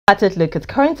Look at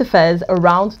current affairs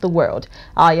around the world.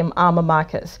 I am Amma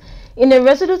Marcus. In a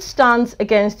resolute stance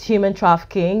against human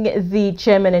trafficking, the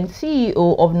chairman and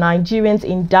CEO of Nigerians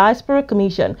in Diaspora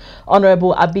Commission,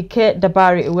 Honorable Abike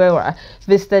Dabiri-Erewa,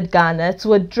 visited Ghana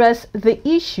to address the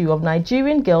issue of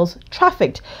Nigerian girls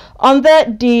trafficked under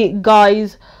the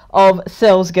guise of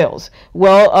sales girls.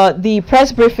 Well, the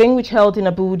press briefing, which held in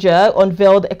Abuja,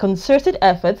 unveiled a concerted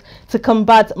effort to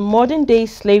combat modern-day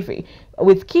slavery,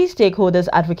 with key stakeholders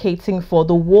advocating for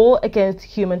the war against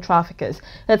human traffickers.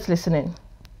 Let's listen in.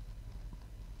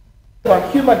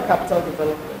 About human capital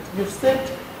development. You've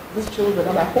saved these children,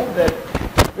 and I hope that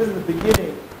this is the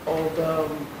beginning of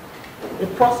a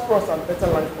prosperous and better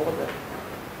life for them.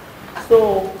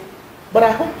 So, but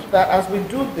I hope that as we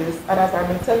do this, and as I've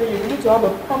been telling you, we need to have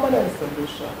a permanent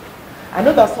solution. I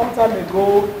know that some time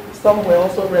ago, some were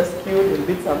also rescued in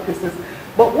bits and pieces,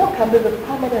 but what can be the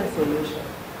permanent solution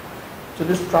to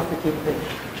this trafficking thing?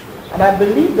 And I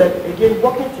believe that, again,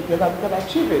 working together, we can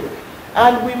achieve it.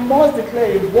 And we must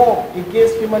declare a war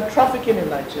against human trafficking in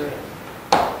Nigeria.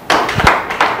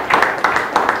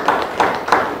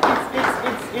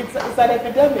 It's an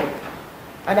epidemic,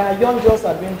 and our young girls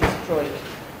are being destroyed.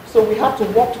 So we have to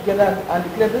work together and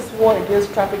declare this war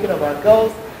against trafficking of our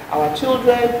girls, our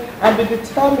children, and be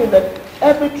determined that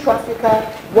every trafficker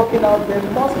working out there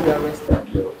must be arrested.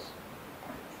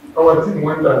 Our team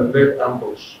went and led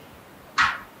ambush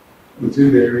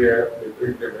within the area. They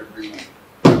bring them every night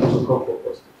to come for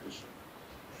prostitution.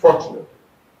 Fortunately,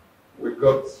 we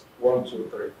got 1, 2,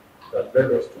 3 that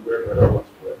led us to where the other ones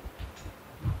were.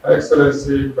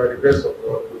 Excellency, by the grace of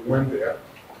God, we went there.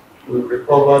 We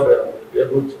recovered and we were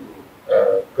able to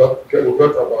we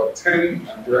got about 10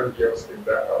 Nigerian girls in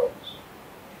that house.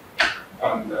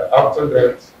 And after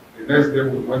that, the next day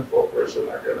we went for operation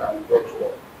again and we got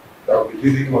one that will be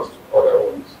leading us to other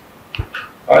ones.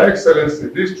 Our Excellency,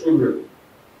 these children,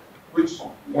 which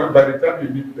when by the time you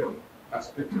meet them and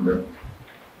speak to them,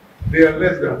 they are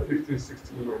less than 15,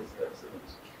 16 years,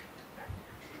 Excellency.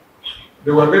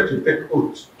 They were made to take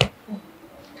oaths.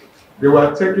 They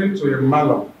were taken to a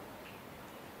malam.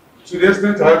 To the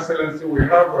extent, Excellency, we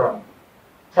have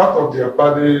part of their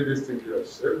body, these things,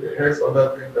 the hairs,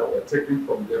 other things that were taken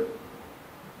from them,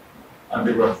 and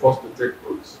they were forced to take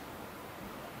oaths.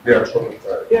 They are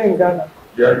traumatized. Here in Ghana.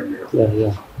 Yeah.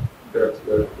 They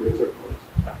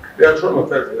are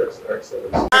traumatized,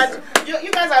 Excellency. And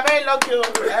you guys are very lucky.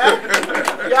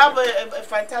 You have a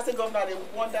fantastic governor,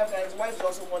 a wonderful, and his wife is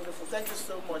also wonderful. Thank you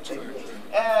so much.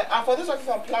 And for this one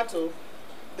from Plateau,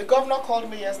 the governor called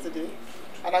me yesterday,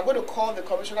 and I'm going to call the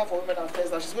Commissioner for Women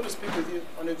Affairs, and she's going to speak with you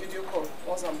on a video call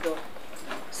once I'm done.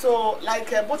 So,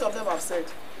 like both of them have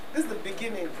said, this is the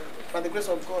beginning, by the grace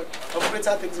of God, of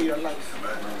greater things in your life.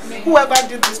 Amen. Whoever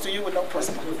did this to you will not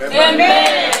prosper.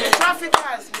 Amen. The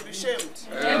traffickers will be shamed.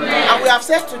 Amen. And we have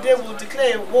said today we will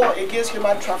declare a war against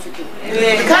human trafficking.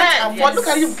 Amen. We can't afford. Look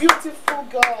at you beautiful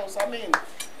girls. I mean,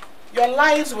 your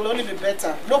lives will only be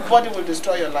better. Nobody will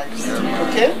destroy your lives.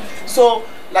 Okay? So,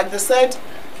 like they said,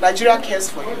 Nigeria cares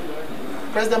for you.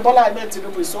 President Bola Ahmed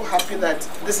Tinubu is so happy that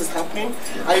this is happening,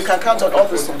 and you can count on all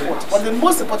the support. But the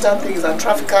most important thing is that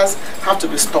traffickers have to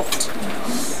be stopped.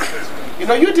 You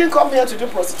know, you didn't come here to do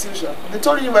prostitution. They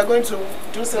told you you were going to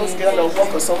do sales girl or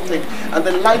work or something, and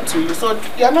they lied to you. So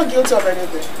you are not guilty of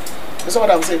anything. That's what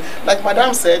I'm saying. Like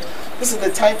Madam said, this is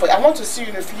the time for you. I want to see you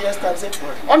in a few years' time. Say,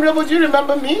 Honorable, do you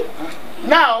remember me?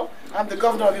 Now, I'm the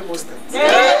governor of Imo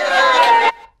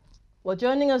State. Well,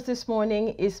 joining us this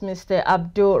morning is Mr.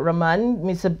 Abdul Rahman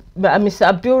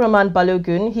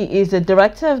Balogun. He is the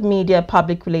Director of Media,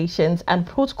 Public Relations and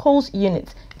Protocols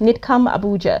Unit, Nidcom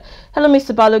Abuja. Hello,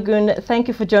 Mr. Balogun. Thank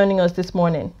you for joining us this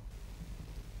morning.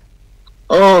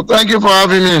 Oh, thank you for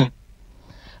having me.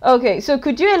 Okay, so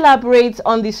could you elaborate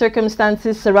on the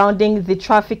circumstances surrounding the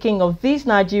trafficking of these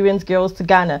Nigerian girls to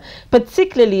Ghana,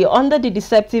 particularly under the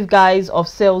deceptive guise of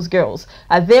sales girls?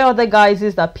 Are there other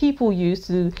guises that people use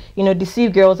to,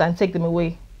 deceive girls and take them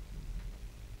away?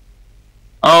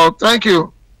 Oh, thank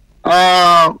you.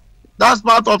 That's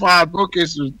part of our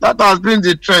advocacy. That has been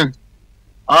the trend.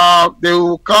 They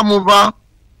will come over,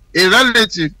 a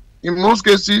relative, in most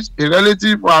cases, a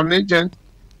relative or an agent,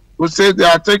 who say they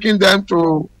are taking them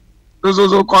to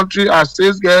those country as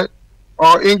sales girl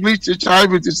or English teacher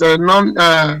if it is a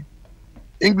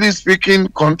non-English speaking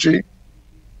country.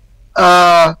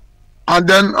 And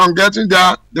then on getting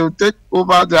there, they will take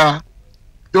over their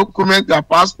document, their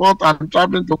passport and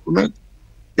traveling document.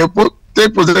 They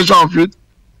take possession of it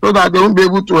so that they won't be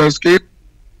able to escape.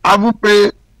 I will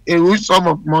pay a huge sum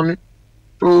of money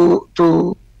to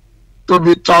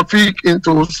be trafficked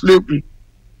into slavery.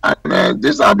 And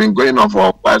this has been going on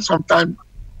for quite some time.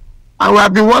 And we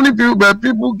have been warning people, but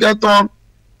people get on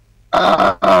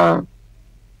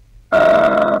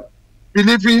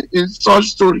believing in such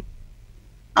story.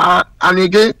 And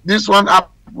again, this one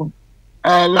happened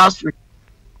last week.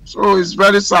 So it's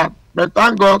very sad. But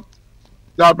thank God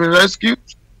they have been rescued.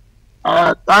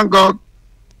 Thank God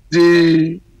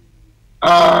the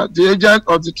agent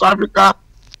of the trafficker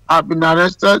have been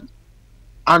arrested.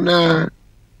 And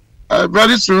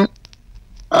very soon,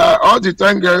 all the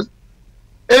 10 girls,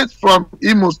 8 from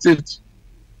Imo State.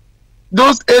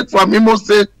 Those 8 from Imo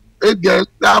State, 8 girls,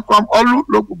 they are from Olu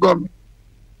local government,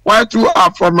 while 2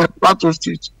 are from Plateau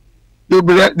State. They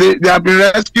have been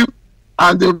rescued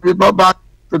and they will be brought back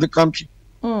to the country.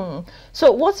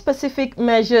 So what specific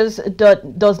measures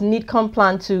does Nidcom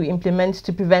plan to implement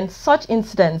to prevent such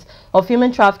incidents of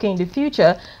human trafficking in the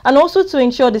future, and also to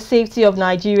ensure the safety of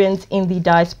Nigerians in the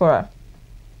diaspora?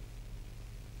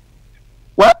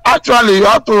 Well, actually, you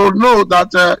have to know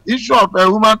that the issue of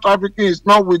human trafficking is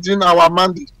not within our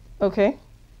mandate. Okay.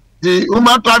 The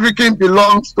human trafficking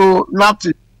belongs to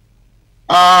NAPTI.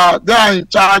 They are in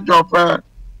charge of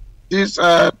this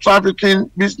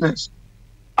trafficking business.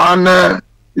 And,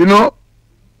 you know,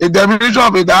 a definition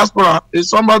of a diaspora is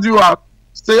somebody who has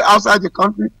stayed outside the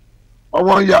country for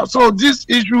 1 year. So this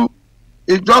issue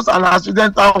is just an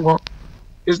accidental one.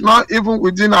 It's not even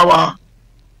within our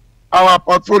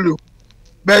portfolio.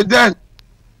 But then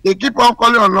they keep on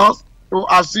calling on us to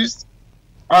assist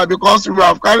because we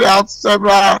have carried out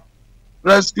several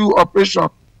rescue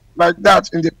operations like that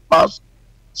in the past.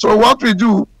 So what we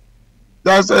do,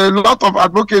 there's a lot of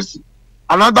advocacy.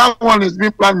 Another one is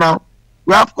being planned now.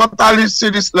 We have quarterly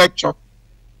series lecture.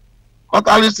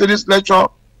 Quarterly series lecture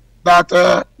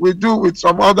that we do with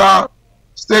some other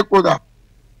stakeholders.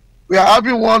 We are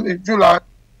having one in July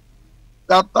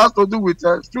that has to do with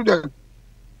students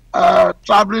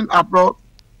traveling abroad,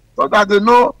 so that they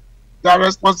know their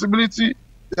responsibility,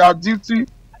 their duty,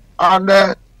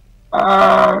 and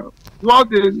what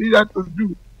they needed to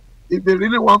do if they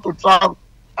really want to travel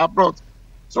abroad.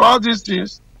 So all these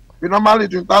things we normally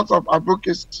do in terms of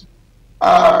advocacy.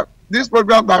 This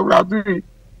program that we are doing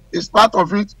is part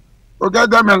of it, to get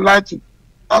them enlightened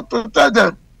and to tell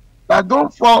them that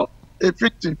don't fall a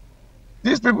victim.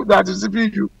 These people that are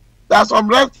deceiving you, there are some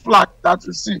red flags that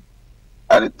you see.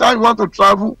 Anytime you want to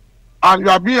travel and you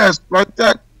are being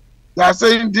exploited, they are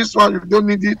saying this one you don't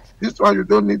need it, this one you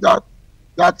don't need that.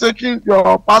 They are taking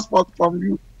your passport from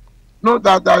you. Know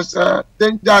that there is a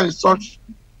danger in such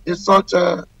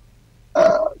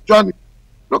journey.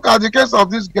 Look at the case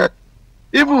of this girl.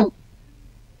 Even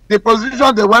the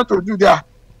position they went to do there,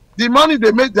 the money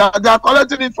they made there, they are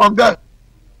collecting it from them.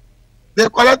 They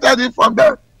collected it from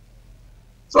them.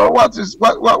 So what is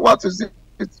it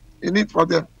in it for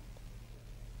them?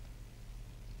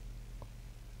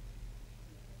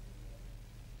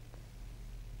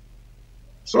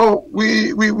 So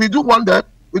we do want that.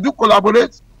 We do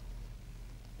collaborate.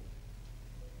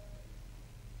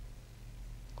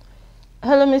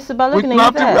 Hello, Mr. Balogun. We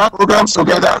have programs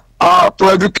together to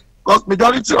educate, because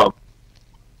majority of.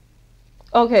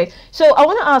 Okay, so I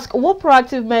want to ask, what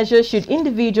proactive measures should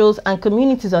individuals and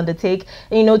communities undertake,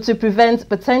 to prevent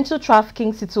potential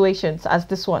trafficking situations as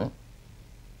this one?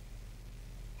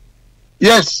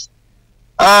 Yes,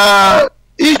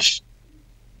 each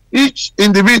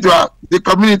individual, the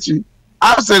community,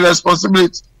 has a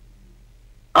responsibility.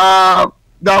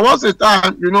 There was a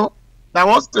time,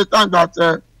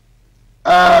 that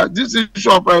this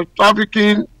issue of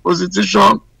trafficking,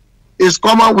 prostitution is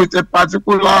common with a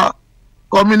particular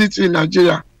community in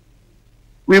Nigeria.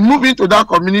 We move into that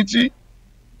community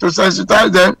to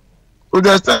sensitize them to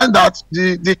the extent that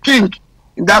the king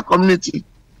in that community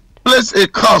place a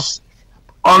curse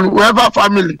on whoever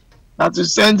family that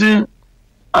is sending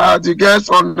the girls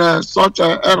on such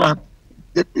an errand.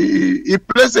 He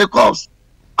place a curse,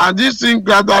 and this thing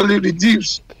gradually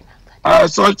reduce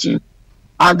such thing.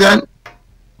 And then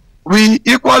we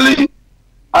equally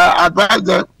advise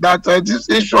them that this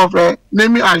issue of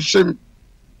naming and shaming,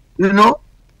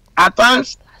 at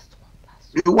times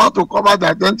we want to cover the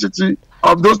identity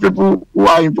of those people who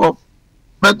are involved.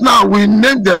 But now we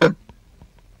name them.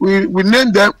 We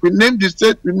name them, we name the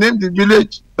state, we name the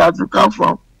village that we come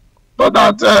from, so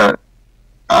that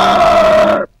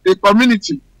the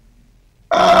community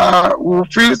will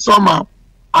feel somehow,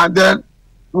 and then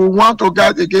we want to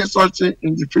guard against such thing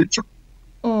in the future.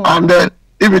 And then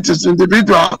if it is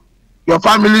individual, your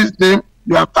family's name,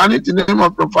 you have tarnished the name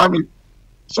of your family.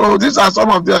 So these are some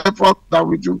of the efforts that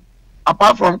we do,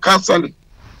 apart from counseling,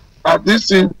 that this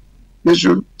thing, they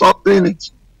should stop doing it.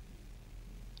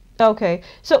 Okay,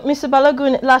 so Mr.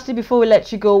 Balogun, lastly, before we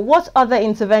let you go, what other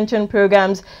intervention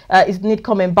programs is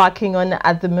Nidcom embarking on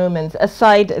at the moment,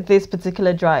 aside this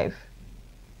particular drive?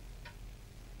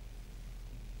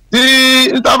 The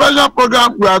intervention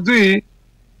program we are doing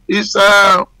is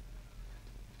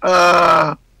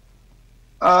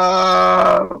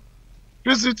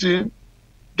visiting,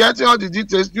 getting all the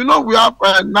details. You know, we have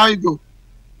NIDO,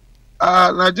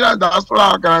 Nigerian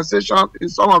Diaspora Organization in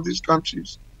some of these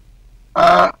countries.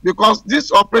 Because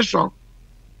this operation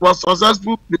was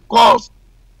successful because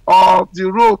of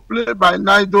the role played by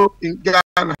NIDO in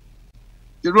Ghana.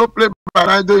 The role played by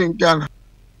NIDO in Ghana.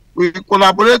 We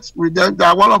collaborate with them. They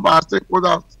are one of our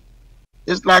stakeholders.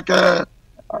 It's like a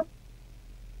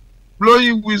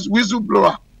blowing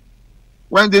whistleblower.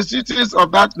 When they see things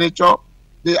of that nature,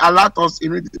 they alert us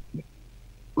immediately.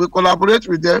 We collaborate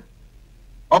with them.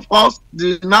 Of course,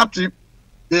 the NAPTIP,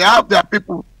 they have their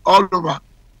people all over.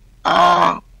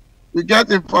 We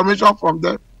get information from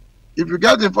them. If we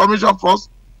get information first,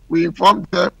 we inform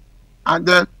them, and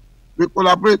then we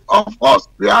collaborate. Of course,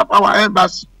 we have our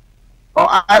embassy or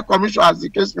High Commission, as the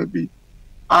case may be.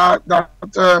 They are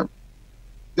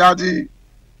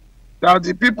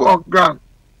the people on ground,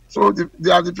 so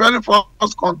they are the very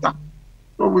first contact.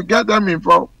 So we get them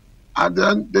involved, and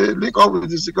then they link up with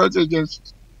the security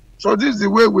agencies. So this is the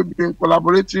way we've been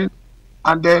collaborating,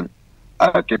 and then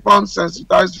keep on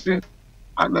sensitizing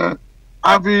and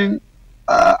having,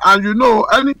 and you know,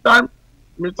 anytime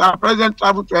Mr. President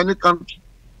travel to any country,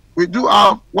 we do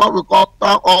have what we call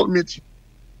town hall meeting.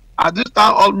 At this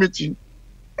town hall meeting,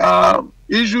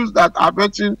 issues that are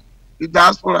affecting the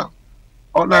diaspora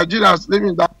or Nigerians living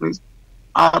in that place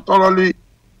are thoroughly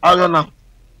ironed out.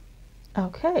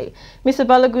 Okay. Mr.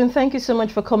 Balogun, thank you so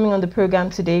much for coming on the program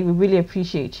today. We really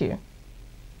appreciate you.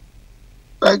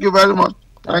 Thank you very much.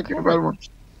 Thank you very much.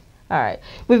 All right.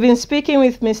 We've been speaking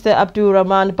with Mr. Abdul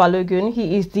Rahman Balogun.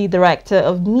 He is the Director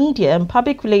of Media and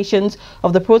Public Relations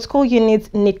of the Protocol Unit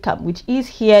Nidcom, which is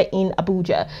here in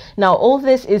Abuja. Now, all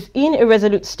this is in a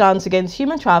resolute stance against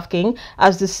human trafficking,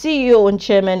 as the CEO and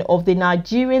Chairman of the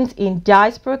Nigerians in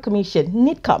Diaspora Commission,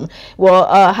 Nidcom,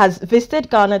 has visited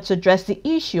Ghana to address the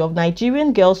issue of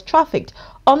Nigerian girls trafficked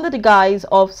under the guise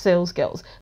of sales girls.